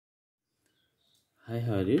Hi,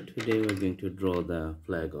 how are you? Today we are going to draw the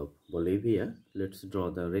flag of Bolivia. Let's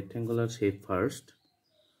draw the rectangular shape first.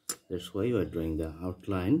 That's why we are drawing the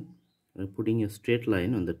outline. We're putting a straight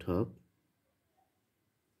line on the top.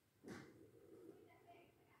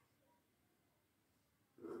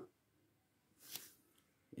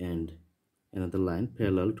 And another line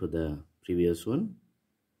parallel to the previous one.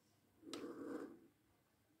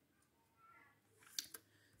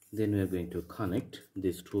 Then we are going to connect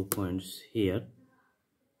these 2 points here.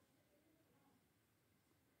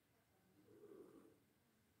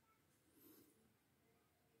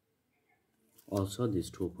 Also these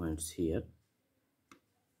 2 points here.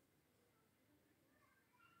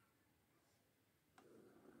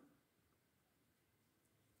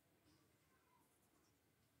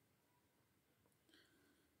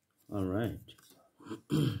 Alright.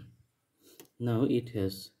 Now it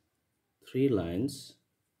has 3 lines.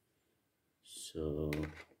 So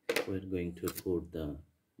we're going to put the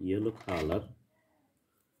yellow color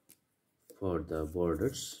for the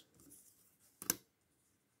borders,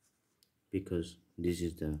 because this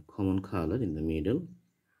is the common color in the middle.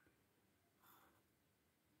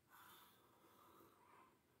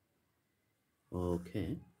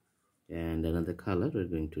 Okay, and another color we're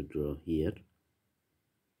going to draw here.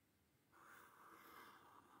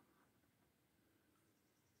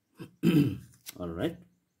 All right,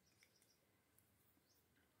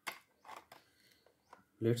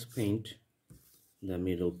 let's paint the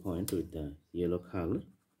middle point with the yellow color.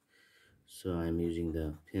 So I'm using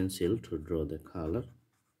the pencil to draw the color.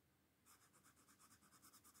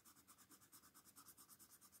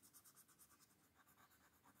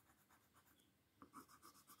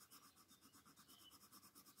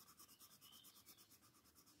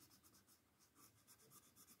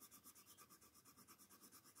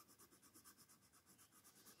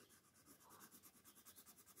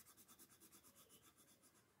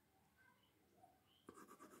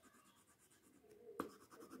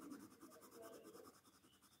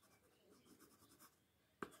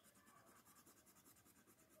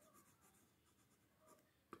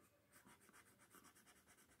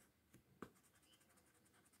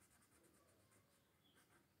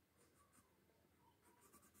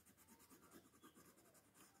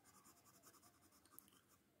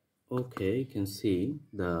 Okay, you can see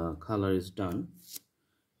the color is done.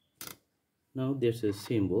 Now there's a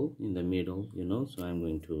symbol in the middle, so I'm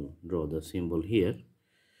going to draw the symbol here.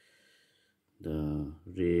 The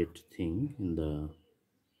red thing in the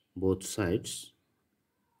both sides.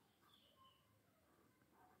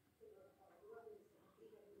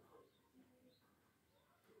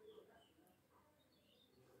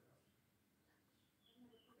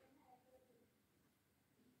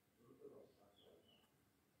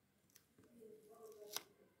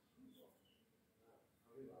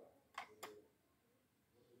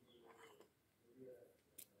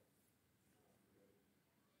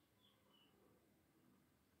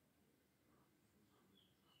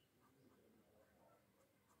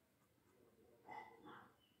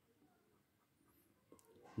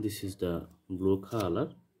 This is the blue color.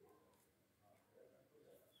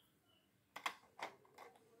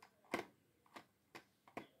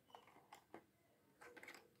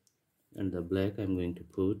 And the black I'm going to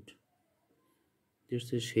put.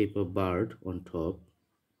 There's a shape of bird on top.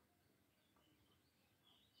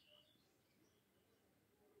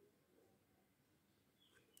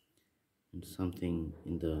 And something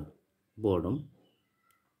in the bottom.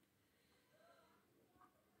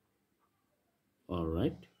 All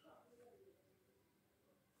right.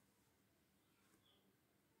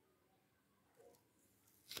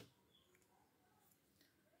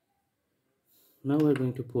 Now we're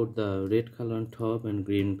going to put the red color on top and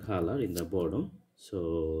green color in the bottom.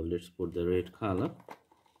 So let's put the red color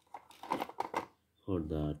for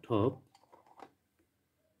the top.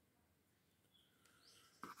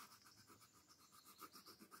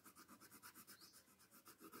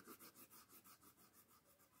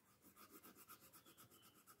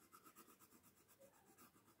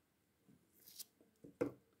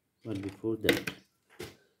 But before that,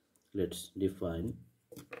 let's define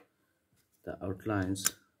the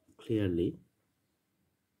outlines clearly.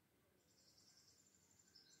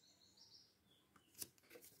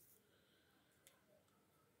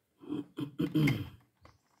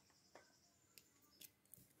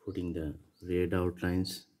 Putting the red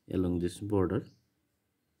outlines along this border.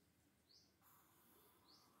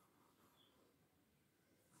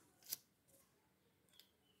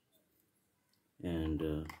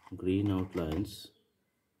 And green outlines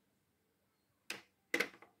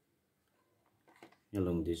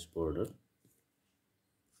along this border.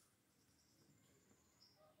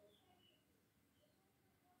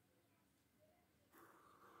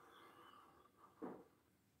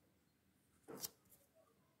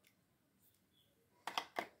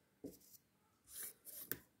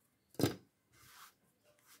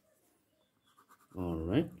 All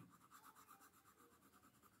right,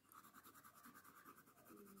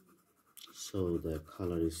 so the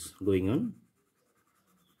color is going on.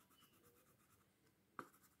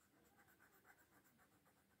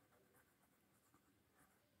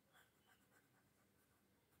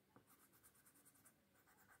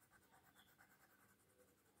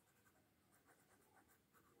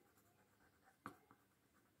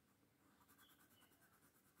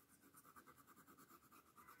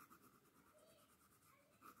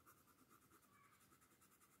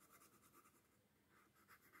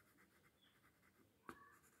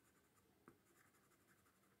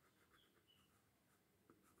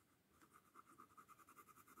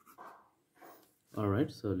 All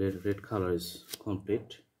right, so the red color is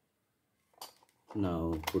complete.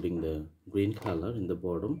 Now putting the green color in the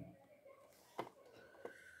bottom.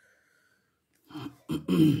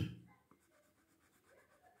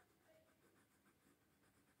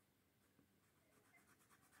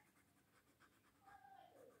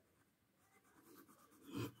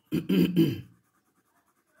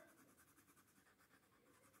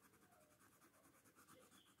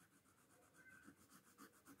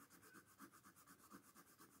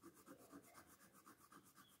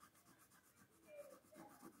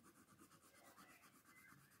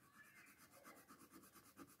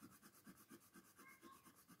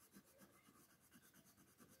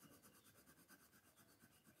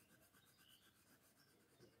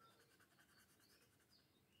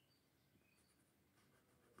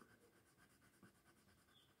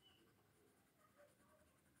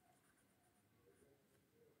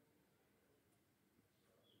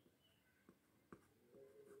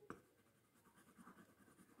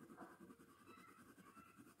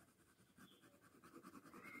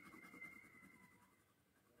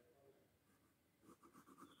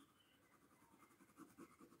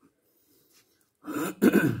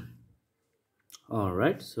 All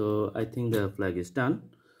right, so I think the flag is done.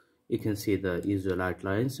 You can see the usual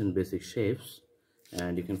outlines and basic shapes,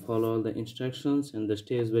 and you can follow all the instructions and the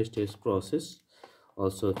stage by stage process.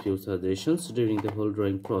 Also a few suggestions during the whole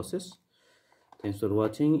drawing process. Thanks for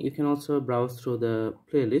watching. You can also browse through the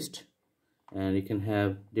playlist, and you can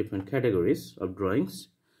have different categories of drawings,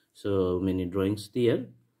 so many drawings there,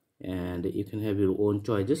 and you can have your own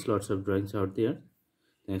choices. Lots of drawings out there.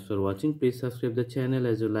 Thanks for watching. Please subscribe the channel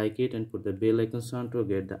as you like it, and put the bell icon on to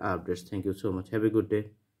get the updates. Thank you so much. Have a good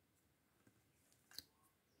day.